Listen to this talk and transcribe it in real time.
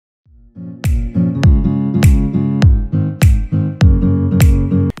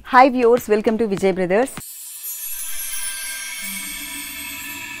Hi viewers, welcome to Vijay Brothers.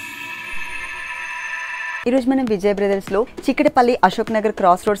 ఈ రోజు మనం విజయ్ బ్రదర్స్ లో చిక్కడపల్లి అశోక్ నగర్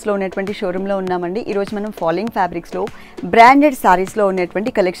క్రాస్ రోడ్స్ లో ఉన్నటువంటి షోరూమ్ లో ఉన్నామండి. ఈ రోజు మనం ఫాలోయింగ్ ఫ్యాబ్రిక్స్ లో బ్రాండెడ్ సారీస్ లో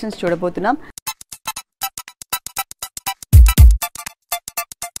ఉన్నటువంటి కలెక్షన్స్ చూడబోతున్నాం.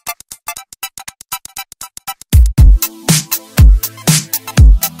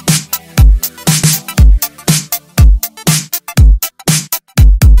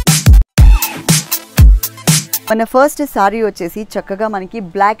 మన ఫస్ట్ సారీ వచ్చేసి చక్కగా మనకి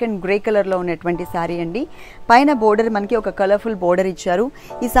బ్లాక్ అండ్ గ్రే కలర్ లో ఉన్నటువంటి సారీ అండి. పైన బోర్డర్ మనకి ఒక కలర్ఫుల్ బోర్డర్ ఇచ్చారు.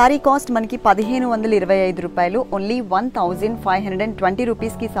 ఈ సారీ కాస్ట్ మనకి 1525 రూపాయలు, ఓన్లీ 1520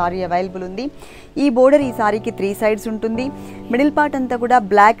 రూపీస్ కి సారీ అవైలబుల్ ఉంది. ఈ బోర్డర్ ఈ సారీకి 3 సైడ్స్ ఉంటుంది. మిడిల్ పార్ట్ అంతా కూడా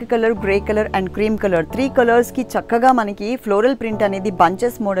black colour, grey colour and cream colour 3 colours కి చక్కగా మనకి ఫ్లోరల్ ప్రింట్ అనేది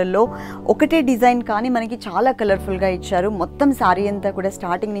బంచెస్ మోడల్లో ఒకటే డిజైన్ కానీ మనకి చాలా కలర్ఫుల్ గా ఇచ్చారు. మొత్తం సారీ అంతా కూడా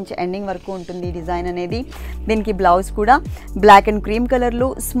స్టార్టింగ్ నుంచి ఎండింగ్ వరకు ఉంటుంది ఈ డిజైన్ అనేది. దీనికి బ్లౌజ్ కూడా బ్లాక్ అండ్ క్రీమ్ కలర్ లో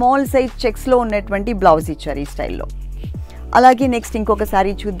స్మాల్ సైజ్ చెక్స్ లో ఉన్నటువంటి బ్లౌజ్ ఇచ్చారు ఈ స్టైల్లో. అలాగే నెక్స్ట్ ఇంకొక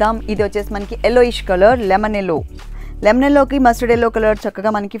సారీ చూద్దాం. ఇది వచ్చేసి మనకి ఎల్లోయిష్ కలర్, లెమన్ ఎల్లోకి మస్టర్డ్ ఎల్లో కలర్ చక్కగా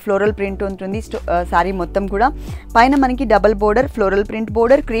మనకి ఫ్లోరల్ ప్రింట్ ఉంటుంది సారీ మొత్తం కూడా. పైన మనకి double border, floral print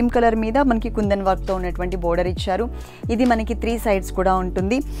border, cream colour మీద మనకి కుందన్ వర్క్తో ఉన్నటువంటి బోర్డర్ ఇచ్చారు. ఇది మనకి 3 సైడ్స్ కూడా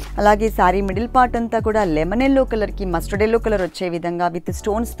ఉంటుంది. అలాగే సారీ మిడిల్ పార్ట్ అంతా కూడా లెమన్ ఎల్లో కలర్కి మస్టర్డ్ ఎల్లో కలర్ వచ్చే విధంగా విత్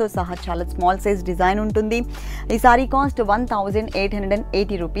స్టోన్స్తో సహా చాలా స్మాల్ సైజ్ డిజైన్ ఉంటుంది. ఈ సారీ కాస్ట్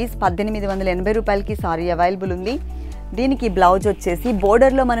 1880 రూపీస్, 1880 రూపాయలకి సారీ అవైలబుల్ ఉంది. దీనికి బ్లౌజ్ వచ్చేసి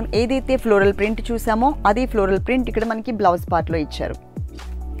బోర్డర్లో మనం ఏదైతే ఫ్లోరల్ ప్రింట్ చూసామో అది ఫ్లోరల్ ప్రింట్ ఇక్కడ మనకి బ్లౌజ్ పార్ట్లో ఇచ్చారు.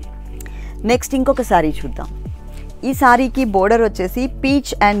 నెక్స్ట్ ఇంకొక సారీ చూద్దాం. ఈ సారీకి బోర్డర్ వచ్చేసి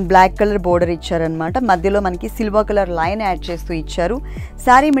peach and black colour border ఇచ్చారనమాట. మధ్యలో మనకి సిల్వర్ కలర్ లైన్ యాడ్ చేస్తూ ఇచ్చారు.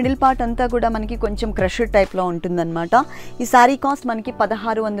 సారీ మిడిల్ పార్ట్ అంతా కూడా మనకి కొంచెం క్రష్డ్ టైప్లో ఉంటుందన్నమాట. ఈ సారీ కాస్ట్ మనకి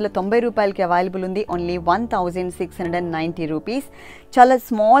 1690 రూపాయలకి అవైలబుల్ ఉంది, ఓన్లీ 1690 రూపీస్. చాలా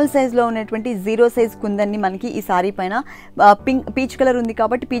స్మాల్ సైజ్లో ఉన్నటువంటి 0 సైజ్ కుందన్ని మనకి ఈ సారీ పైన పీచ్ కలర్ ఉంది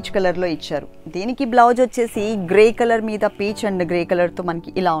కాబట్టి పీచ్ కలర్లో ఇచ్చారు. దీనికి బ్లౌజ్ వచ్చేసి గ్రే కలర్ మీద పీచ్ అండ్ గ్రే కలర్తో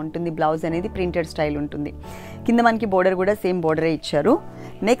మనకి ఇలా ఉంటుంది. బ్లౌజ్ అనేది ప్రింటెడ్ స్టైల్ ఉంటుంది. కింద మనకి బోర్డర్ కూడా సేమ్ బోర్డరే ఇచ్చారు.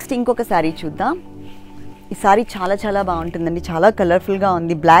 నెక్స్ట్ ఇంకొక సారీ చూద్దాం. ఈ సారీ చాలా చాలా బాగుంటుందండి, చాలా కలర్ఫుల్గా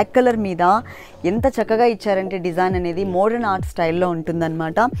ఉంది. బ్లాక్ కలర్ మీద ఎంత చక్కగా ఇచ్చారంటే డిజైన్ అనేది మోడర్న్ ఆర్ట్ స్టైల్లో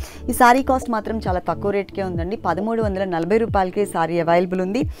ఉంటుందన్నమాట. ఈ సారీ కాస్ట్ మాత్రం చాలా తక్కువ రేట్కే ఉందండి, 1340 రూపాయలకి సారీ అవైలబుల్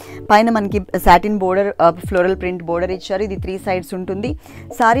ఉంది. పైన మనకి satin border, floral print border ఇచ్చారు. ఇది 3 సైడ్స్ ఉంటుంది.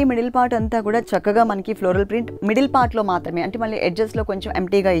 సారీ మిడిల్ పార్ట్ అంతా కూడా చక్కగా మనకి ఫ్లోరల్ ప్రింట్ మిడిల్ పార్ట్లో మాత్రమే, అంటే మళ్ళీ ఎడ్జెస్లో కొంచెం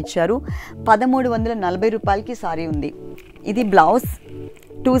ఎంటీగా ఇచ్చారు. 1340 రూపాయలకి సారీ ఉంది. ఇది బ్లౌజ్,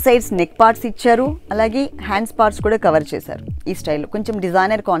 2 సైడ్స్ నెక్ పార్ట్స్ ఇచ్చారు. అలాగే హ్యాండ్స్ పార్ట్స్ కూడా కవర్ చేశారు. ఈ స్టైల్లో కొంచెం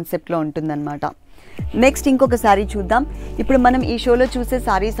డిజైనర్ కాన్సెప్ట్లో ఉంటుందన్నమాట. నెక్స్ట్ ఇంకొక సారీ చూద్దాం. ఇప్పుడు మనం ఈ షోలో చూసే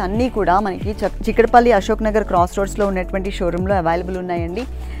సారీస్ అన్నీ కూడా మనకి చిక్కడపల్లి అశోక్ నగర్ క్రాస్ రోడ్స్లో ఉన్నటువంటి షోరూంలో అవైలబుల్ ఉన్నాయండి.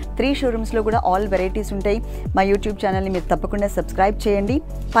 3 షోరూమ్స్లో కూడా ఆల్ వెరైటీస్ ఉంటాయి. మా యూట్యూబ్ ఛానల్ని మీరు తప్పకుండా సబ్స్క్రైబ్ చేయండి.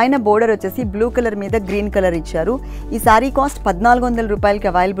 పైన బోర్డర్ వచ్చేసి బ్లూ కలర్ మీద గ్రీన్ కలర్ ఇచ్చారు. ఈ సారీ కాస్ట్ 1400 రూపాయలకి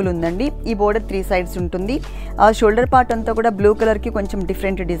అవైలబుల్ ఉందండి. ఈ బోర్డర్ 3 సైడ్స్ ఉంటుంది. షోల్డర్ పార్ట్ అంతా కూడా బ్లూ కలర్కి కొంచెం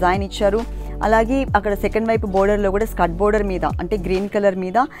డిఫరెంట్ డిజైన్ ఇచ్చారు. అలాగే అక్కడ సెకండ్ వైపు బోర్డర్లో కూడా స్కర్ట్ బోర్డర్ మీద అంటే గ్రీన్ కలర్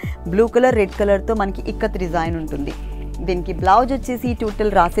మీద బ్లూ కలర్, రెడ్ కలర్తో మనకి ఇక్కత్ డిజైన్ ఉంటుంది. దీనికి బ్లౌజ్ వచ్చేసి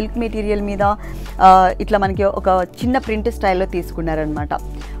టోటల్ రా సిల్క్ మెటీరియల్ మీద ఇట్లా మనకి ఒక చిన్న ప్రింట్ స్టైల్లో తీసుకున్నారనమాట.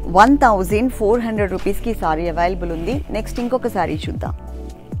 1400 రూపీస్కి సారీ అవైలబుల్ ఉంది. నెక్స్ట్ ఇంకొక సారీ చూద్దాం.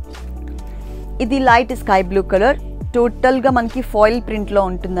 ఇది లైట్ స్కై బ్లూ కలర్, టోటల్గా మనకి ఫాయిల్ ప్రింట్లో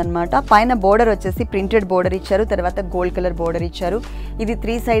ఉంటుందన్నమాట. పైన బోర్డర్ వచ్చేసి ప్రింటెడ్ బోర్డర్ ఇచ్చారు, తర్వాత గోల్డ్ కలర్ బోర్డర్ ఇచ్చారు. ఇది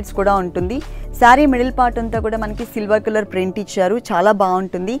 3 సైడ్స్ కూడా ఉంటుంది. శారీ మిడిల్ పార్ట్ అంతా కూడా మనకి సిల్వర్ కలర్ ప్రింట్ ఇచ్చారు, చాలా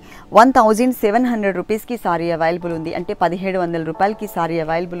బాగుంటుంది. 1700 రూపీస్కి సారీ అవైలబుల్ ఉంది, అంటే 1700 రూపాయలకి సారీ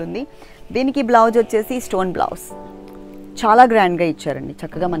అవైలబుల్ ఉంది. దీనికి బ్లౌజ్ వచ్చేసి స్టోన్ బ్లౌజ్, చాలా గ్రాండ్గా ఇచ్చారండి.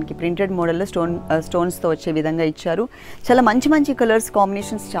 చక్కగా మనకి ప్రింటెడ్ మోడల్లో స్టోన్స్తో వచ్చే విధంగా ఇచ్చారు. చాలా మంచి మంచి కలర్స్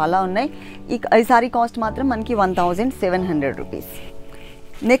కాంబినేషన్స్ చాలా ఉన్నాయి. ఈ సారీ కాస్ట్ మాత్రం మనకి 1700 రూపీస్.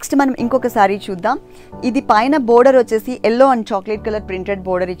 నెక్స్ట్ మనం ఇంకొక సారీ చూద్దాం. ఇది పైన బోర్డర్ వచ్చేసి yellow and chocolate colour printed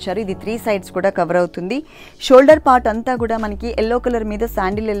border ఇచ్చారు. ఇది 3 సైడ్స్ కూడా కవర్ అవుతుంది. షోల్డర్ పార్ట్ అంతా కూడా మనకి ఎల్లో కలర్ మీద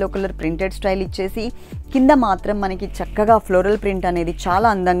sandal yellow colour printed style ఇచ్చేసి కింద మాత్రం మనకి చక్కగా ఫ్లోరల్ ప్రింట్ అనేది చాలా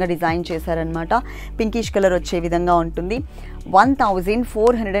అందంగా డిజైన్ చేశారనమాట. పింకిష్ కలర్ వచ్చే విధంగా ఉంటుంది.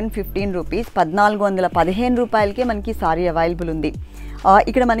 1415 రూపీస్, 1415 రూపాయలకే మనకి సారీ అవైలబుల్ ఉంది.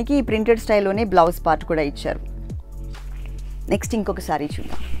 ఇక్కడ మనకి ప్రింటెడ్ స్టైల్లోనే బ్లౌజ్ పార్ట్ కూడా ఇచ్చారు. నెక్స్ట్ ఇంకొక సారీ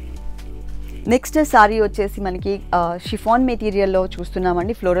చూద్దాం. నెక్స్ట్ సారీ వచ్చేసి మనకి షిఫాన్ మెటీరియల్లో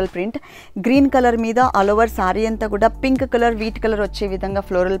చూస్తున్నామండి. ఫ్లోరల్ ప్రింట్ గ్రీన్ కలర్ మీద ఆల్ ఓవర్ సారీ అంతా కూడా పింక్ కలర్ వీట్ కలర్ వచ్చే విధంగా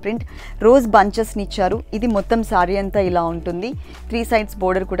ఫ్లోరల్ ప్రింట్ రోజ్ బంచెస్ని ఇచ్చారు. ఇది మొత్తం సారీ అంతా ఇలా ఉంటుంది. 3 సైడ్స్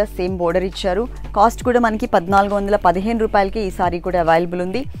బోర్డర్ కూడా సేమ్ బోర్డర్ ఇచ్చారు. కాస్ట్ కూడా మనకి 1415 రూపాయలకి ఈ సారీ కూడా అవైలబుల్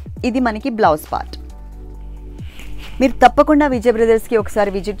ఉంది. ఇది మనకి బ్లౌజ్ పార్ట్. మీరు తప్పకుండా విజయ్ బ్రదర్స్కి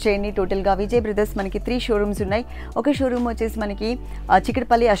ఒకసారి విజిట్ చేయండి. టోటల్గా విజయ్ బ్రదర్స్ మనకి 3 షోరూమ్స్ ఉన్నాయి. ఒక షోరూమ్ వచ్చేసి మనకి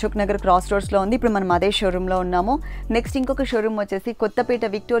చిక్కడపల్లి అశోక్ నగర్ క్రాస్ రోడ్స్లో ఉంది. ఇప్పుడు మనం అదే షోరూంలో ఉన్నాము. నెక్స్ట్ ఇంకొక షోరూమ్ వచ్చేసి కొత్తపేట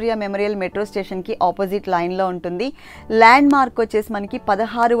విక్టోరియా మెమోరియల్ మెట్రో స్టేషన్కి ఆపోజిట్ లైన్లో ఉంటుంది. ల్యాండ్ మార్క్ వచ్చేసి మనకి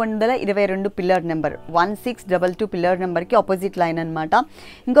 1622 పిల్లర్ నెంబర్ 1622 పిల్లర్ నెంబర్కి ఆపోజిట్ లైన్ అనమాట.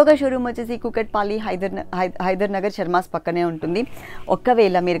 ఇంకొక షోరూమ్ వచ్చేసి కుకట్పల్లి హైదర్నగర్ శర్మాస్ పక్కనే ఉంటుంది.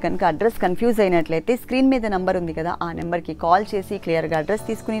 ఒకవేళ మీరు కనుక అడ్రస్ కన్ఫ్యూజ్ అయినట్లయితే స్క్రీన్ మీద నెంబర్ ఉంది కదా, ఆ నెంబర్కి కాల్ చేసి క్లియర్గా అడ్రస్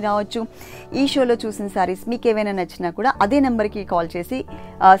తీసుకుని రావచ్చు. ఈ షోలో చూసిన శారీస్ మీకు ఏమైనా నచ్చినా కూడా అదే నెంబర్కి కాల్ చేసి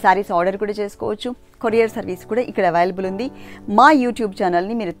శారీస్ ఆర్డర్ కూడా చేసుకోవచ్చు. కొరియర్ సర్వీస్ కూడా ఇక్కడ అవైలబుల్ ఉంది. మా యూట్యూబ్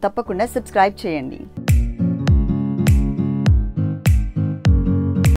ఛానల్ని మీరు తప్పకుండా సబ్స్క్రైబ్ చేయండి.